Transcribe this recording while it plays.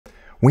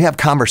We have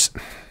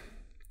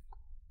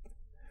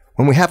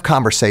When we have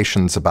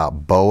conversations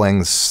about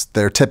bowings,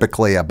 they're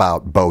typically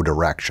about bow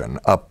direction,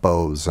 up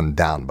bows and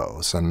down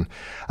bows. And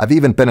I've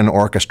even been in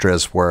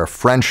orchestras where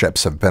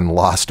friendships have been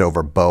lost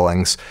over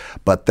bowings,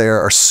 but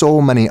there are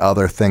so many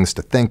other things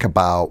to think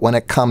about when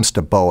it comes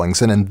to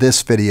bowings. And in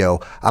this video,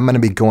 I'm going to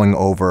be going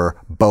over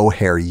bow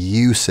hair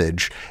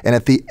usage. And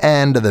at the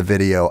end of the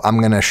video, I'm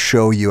going to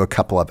show you a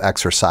couple of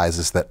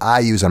exercises that I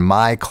use in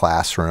my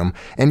classroom,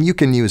 and you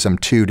can use them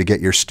too to get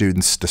your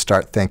students to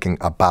start thinking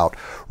about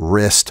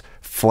wrist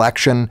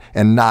flexion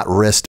and not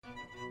wrist.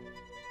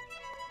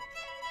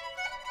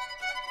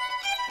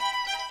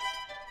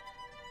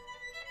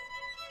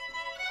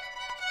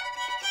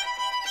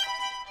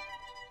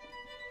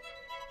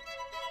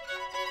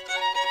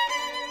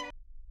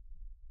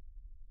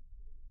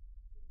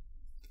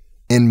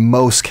 In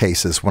most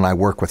cases, when I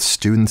work with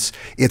students,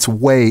 it's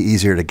way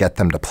easier to get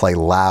them to play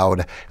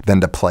loud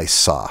than to play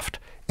soft.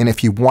 And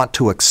if you want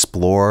to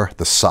explore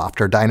the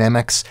softer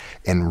dynamics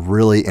and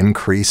really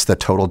increase the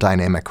total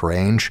dynamic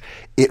range,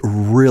 it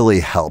really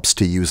helps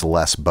to use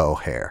less bow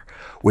hair.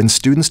 When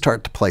students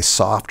start to play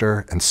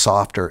softer and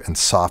softer and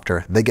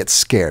softer, they get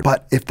scared.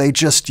 But if they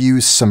just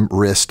use some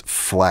wrist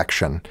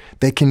flexion,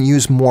 they can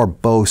use more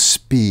bow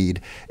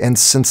speed. And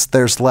since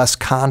there's less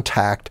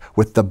contact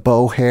with the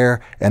bow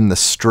hair and the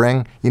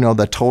string,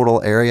 the total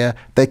area,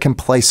 they can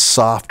play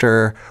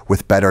softer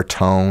with better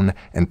tone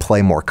and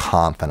play more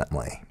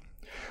confidently.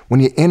 When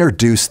you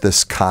introduce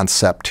this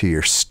concept to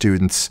your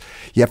students,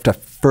 you have to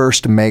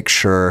first make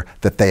sure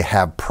that they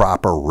have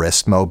proper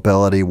wrist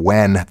mobility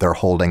when they're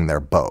holding their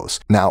bows.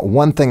 Now,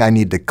 one thing I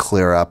need to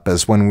clear up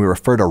is when we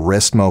refer to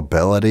wrist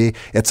mobility,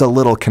 it's a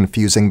little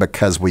confusing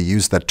because we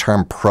use the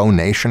term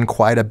pronation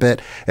quite a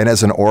bit. And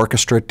as an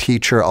orchestra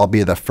teacher, I'll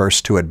be the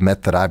first to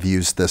admit that I've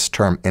used this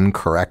term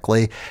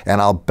incorrectly.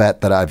 And I'll bet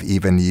that I've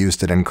even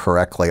used it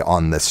incorrectly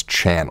on this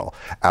channel,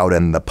 out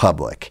in the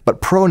public.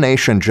 But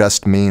pronation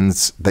just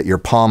means that your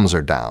palms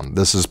are down.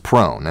 This is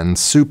prone. And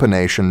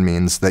supination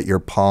means that your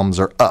palms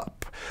are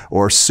up,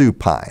 or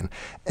supine.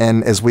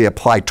 And as we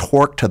apply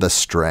torque to the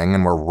string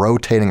and we're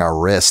rotating our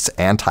wrists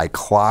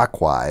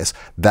anti-clockwise,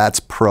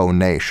 that's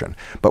pronation.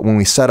 But when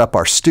we set up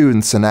our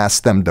students and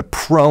ask them to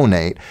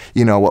pronate,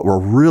 what we're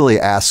really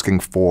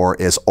asking for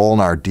is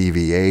ulnar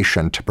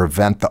deviation to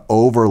prevent the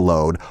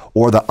overload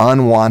or the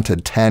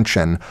unwanted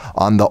tension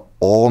on the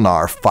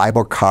ulnar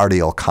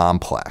fibrocardial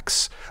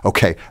complex.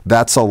 Okay,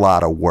 that's a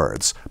lot of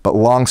words, but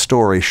long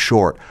story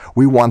short,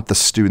 we want the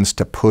students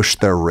to push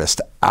their wrist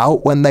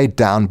out when they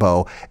down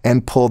bow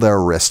and pull their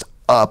wrist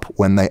up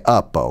when they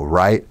up bow,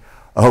 right?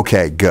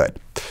 Okay, good.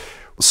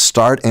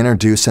 Start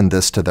introducing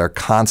this to their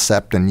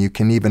concept, and you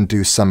can even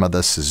do some of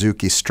the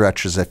Suzuki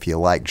stretches if you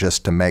like,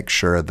 just to make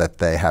sure that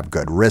they have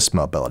good wrist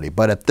mobility.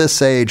 But at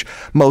this age,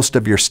 most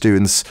of your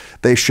students,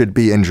 they should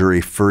be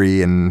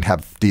injury-free and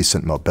have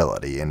decent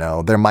mobility.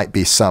 There might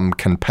be some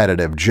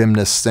competitive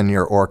gymnasts in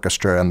your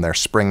orchestra and they're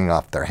springing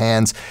off their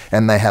hands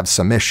and they have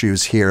some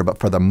issues here, but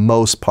for the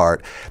most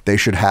part, they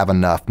should have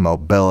enough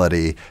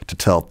mobility to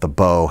tilt the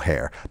bow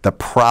hair. The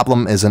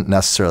problem isn't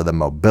necessarily the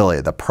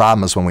mobility. The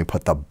problem is when we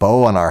put the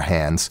bow on our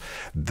hands,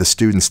 the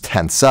students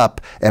tense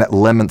up and it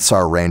limits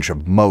our range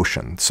of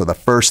motion. So the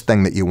first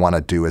thing that you want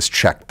to do is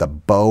check the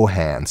bow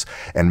hands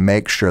and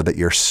make sure that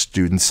your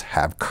students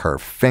have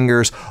curved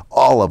fingers.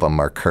 All of them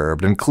are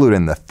curved,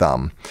 including the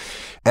thumb.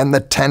 And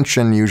the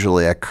tension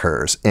usually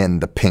occurs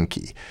in the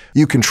pinky.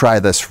 You can try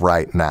this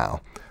right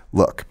now.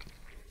 Look,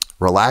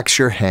 relax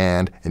your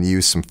hand and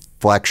use some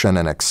flexion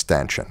and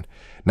extension.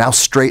 Now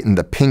straighten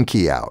the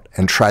pinky out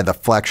and try the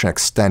flexion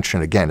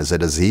extension again. Is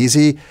it as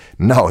easy?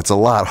 No, it's a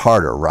lot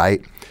harder,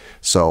 right?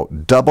 So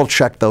double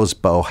check those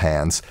bow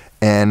hands,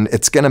 and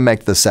it's going to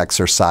make this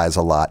exercise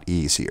a lot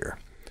easier.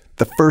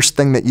 The first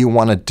thing that you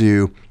want to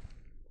do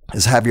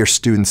is have your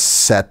students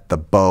set the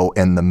bow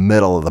in the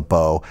middle of the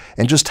bow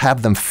and just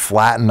have them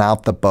flatten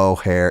out the bow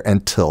hair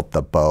and tilt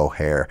the bow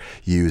hair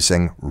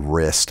using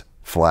wrist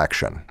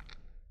flexion.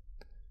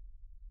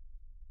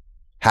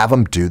 Have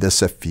them do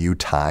this a few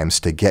times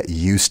to get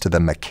used to the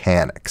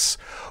mechanics.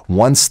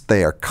 Once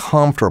they are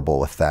comfortable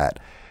with that,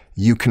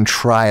 you can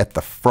try at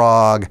the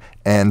frog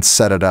and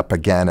set it up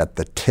again at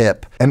the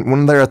tip. And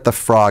when they're at the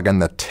frog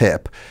and the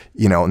tip,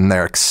 and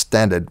they're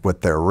extended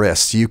with their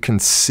wrists, you can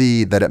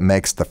see that it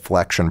makes the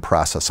flexion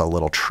process a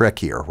little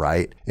trickier,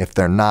 right? If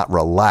they're not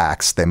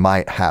relaxed, they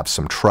might have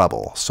some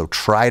trouble. So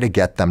try to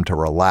get them to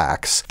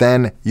relax.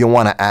 Then you'll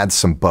want to add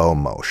some bow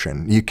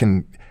motion. You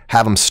can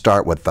have them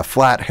start with the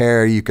flat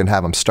hair, you can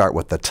have them start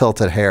with the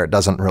tilted hair, it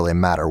doesn't really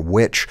matter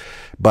which,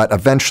 but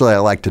eventually I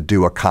like to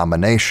do a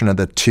combination of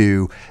the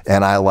two,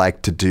 and I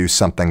like to do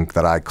something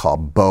that I call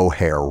bow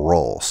hair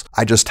rolls.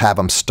 I just have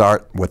them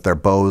start with their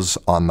bows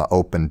on the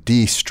open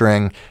D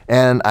string,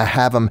 and I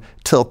have them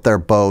tilt their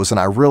bows, and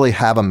I really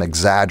have them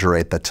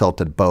exaggerate the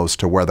tilted bows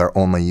to where they're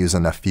only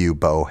using a few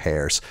bow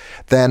hairs.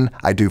 Then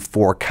I do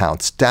 4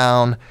 counts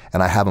down,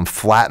 and I have them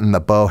flatten the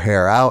bow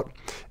hair out,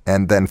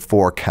 and then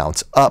 4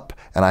 counts up,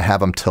 and I have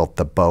them tilt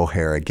the bow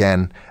hair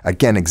again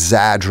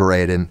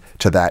exaggerated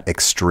to that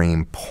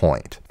extreme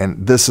point.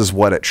 And this is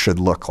what it should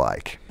look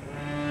like.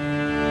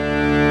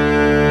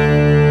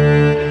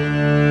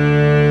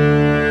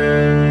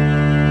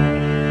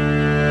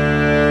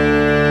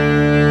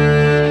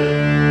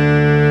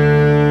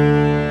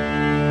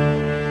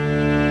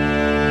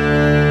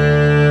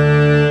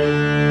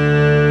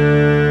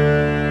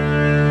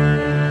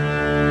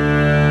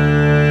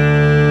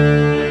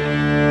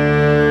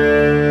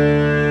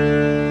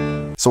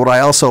 So what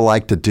I also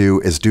like to do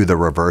is do the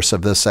reverse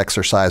of this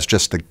exercise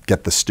just to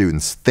get the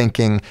students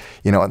thinking.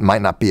 You know, it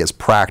might not be as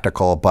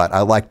practical, but I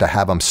like to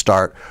have them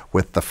start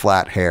with the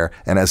flat hair,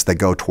 and as they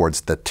go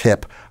towards the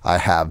tip, I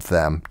have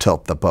them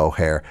tilt the bow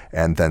hair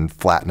and then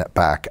flatten it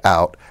back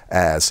out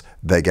as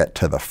they get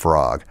to the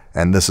frog.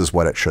 And this is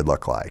what it should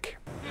look like.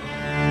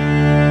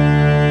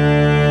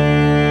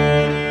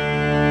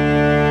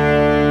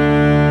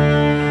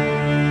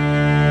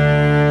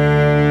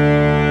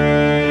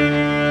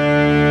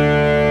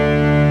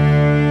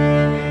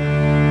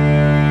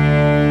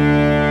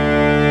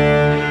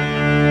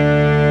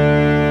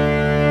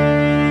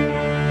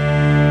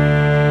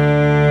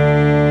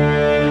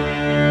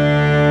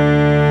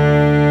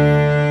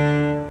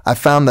 I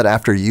found that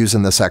after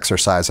using this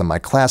exercise in my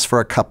class for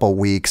a couple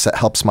weeks, it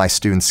helps my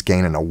students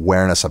gain an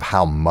awareness of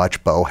how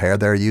much bow hair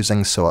they're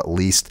using, so at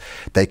least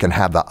they can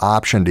have the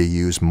option to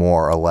use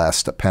more or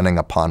less depending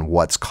upon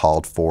what's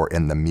called for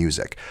in the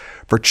music.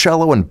 For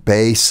cello and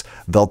bass,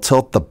 they'll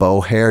tilt the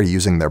bow hair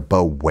using their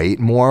bow weight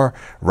more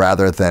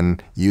rather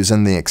than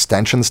using the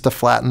extensions to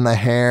flatten the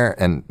hair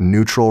and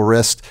neutral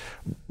wrist.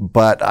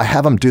 But I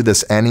have them do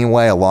this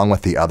anyway along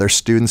with the other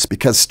students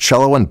because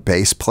cello and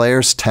bass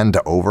players tend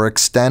to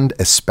overextend,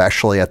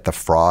 especially at the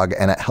frog,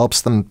 and it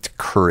helps them to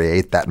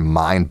create that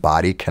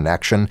mind-body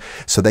connection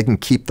so they can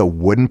keep the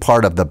wooden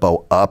part of the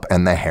bow up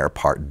and the hair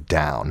part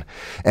down.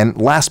 And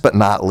last but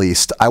not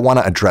least, I want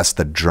to address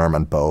the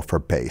German bow for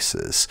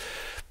basses.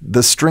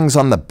 The strings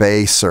on the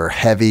bass are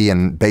heavy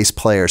and bass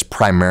players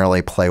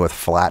primarily play with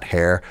flat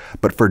hair,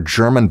 but for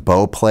German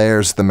bow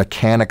players, the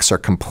mechanics are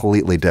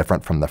completely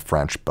different from the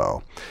French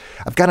bow.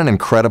 I've got an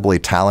incredibly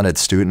talented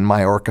student in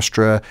my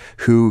orchestra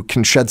who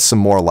can shed some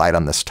more light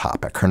on this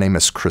topic. Her name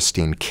is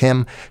Christine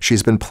Kim.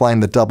 She's been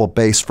playing the double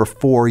bass for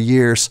 4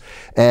 years,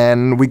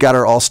 and we got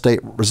her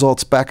all-state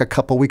results back a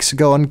couple weeks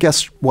ago, and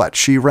guess what?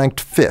 She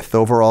ranked 5th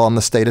overall in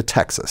the state of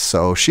Texas,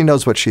 so she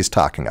knows what she's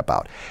talking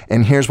about.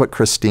 And here's what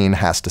Christine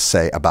has to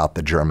say about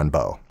the German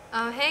bow.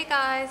 Hey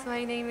guys,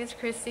 my name is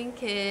Christine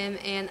Kim,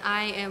 and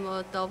I am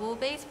a double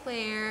bass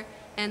player,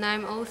 and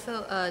I'm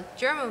also a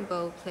German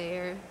bow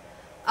player.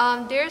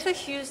 There's a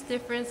huge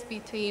difference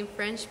between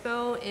French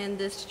bow and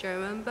this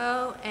German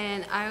bow,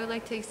 and I would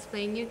like to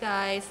explain you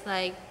guys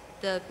like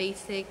the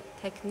basic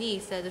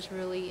techniques that is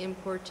really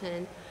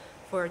important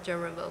for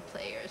German bow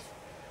players.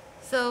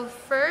 So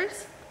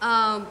first,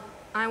 I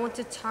want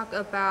to talk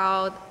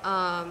about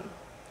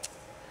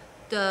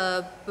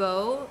the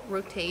bow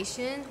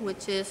rotation,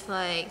 which is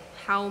like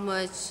how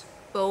much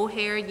bow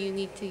hair you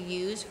need to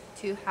use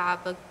to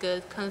have a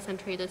good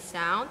concentrated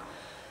sound.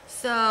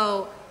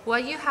 So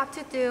what you have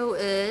to do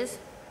is,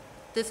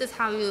 this is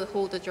how you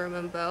hold the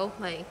German bow,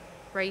 like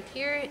right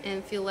here,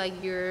 and feel like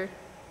you're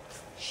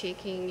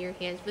shaking your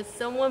hands with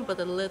someone, but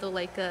a little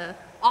like a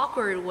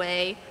awkward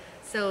way.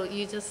 So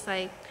you just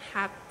like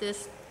have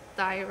this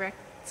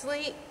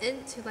directly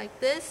into like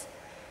this,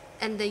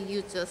 and then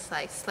you just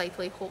like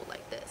slightly hold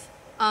like this.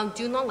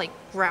 Do not like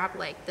grab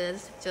like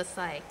this, just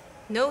like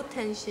no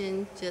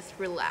tension, just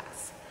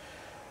relax.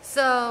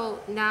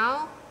 So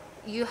now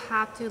you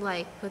have to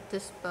like put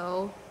this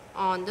bow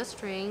on the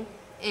string,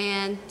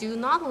 and do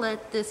not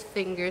let these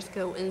fingers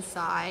go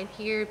inside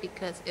here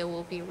because it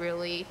will be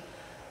really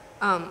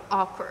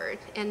awkward,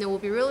 and it will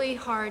be really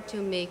hard to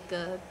make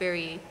a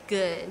very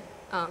good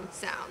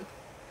sound.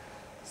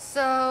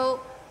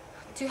 So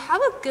to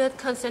have a good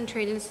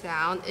concentrated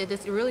sound, it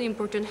is really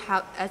important to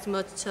have as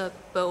much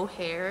bow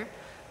hair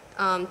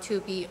to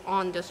be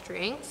on the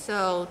string.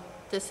 So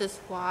this is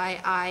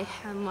why I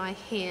have my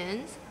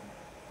hands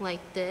like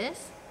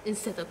this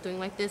instead of doing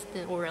like this,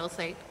 or else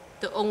like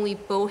the only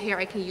bow hair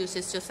I can use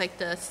is just like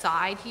the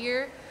side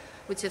here,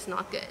 which is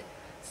not good.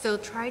 So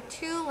try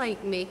to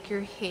like make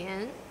your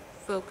hand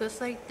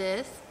focus like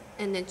this,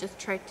 and then just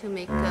try to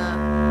make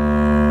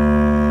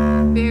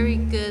a very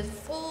good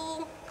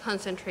full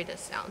concentrated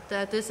sound.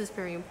 This is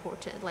very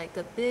important, like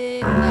a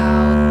big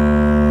loud.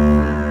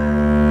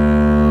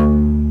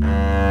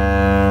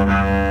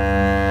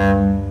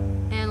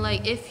 And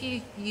like if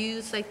you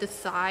use like the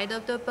side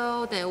of the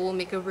bow, then it will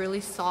make a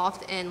really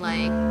soft and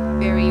like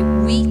very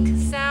weak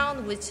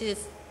sound, which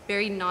is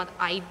very not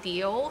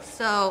ideal.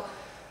 So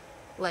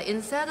like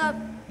instead of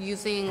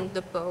using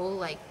the bow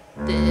like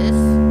this,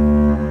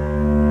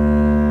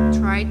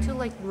 try to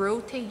like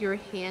rotate your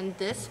hand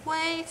this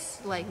way,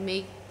 like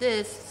make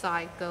this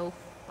side go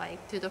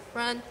like to the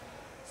front,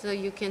 so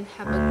you can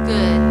have a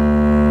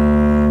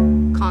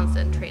good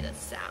concentrated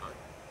sound.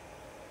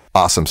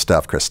 Awesome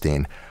stuff,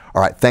 Christine.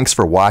 All right, thanks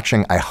for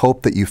watching. I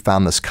hope that you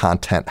found this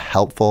content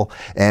helpful,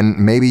 and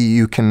maybe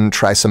you can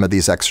try some of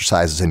these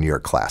exercises in your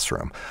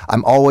classroom.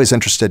 I'm always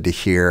interested to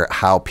hear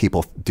how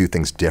people do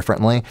things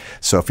differently.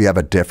 So if you have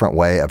a different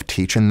way of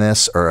teaching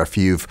this, or if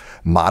you've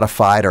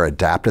modified or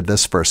adapted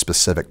this for a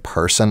specific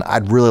person,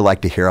 I'd really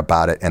like to hear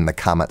about it in the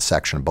comment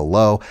section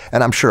below.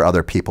 And I'm sure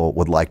other people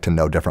would like to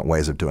know different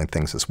ways of doing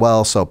things as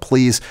well. So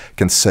please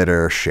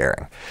consider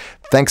sharing.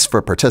 Thanks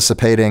for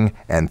participating,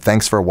 and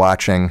thanks for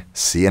watching.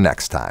 See you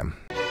next time.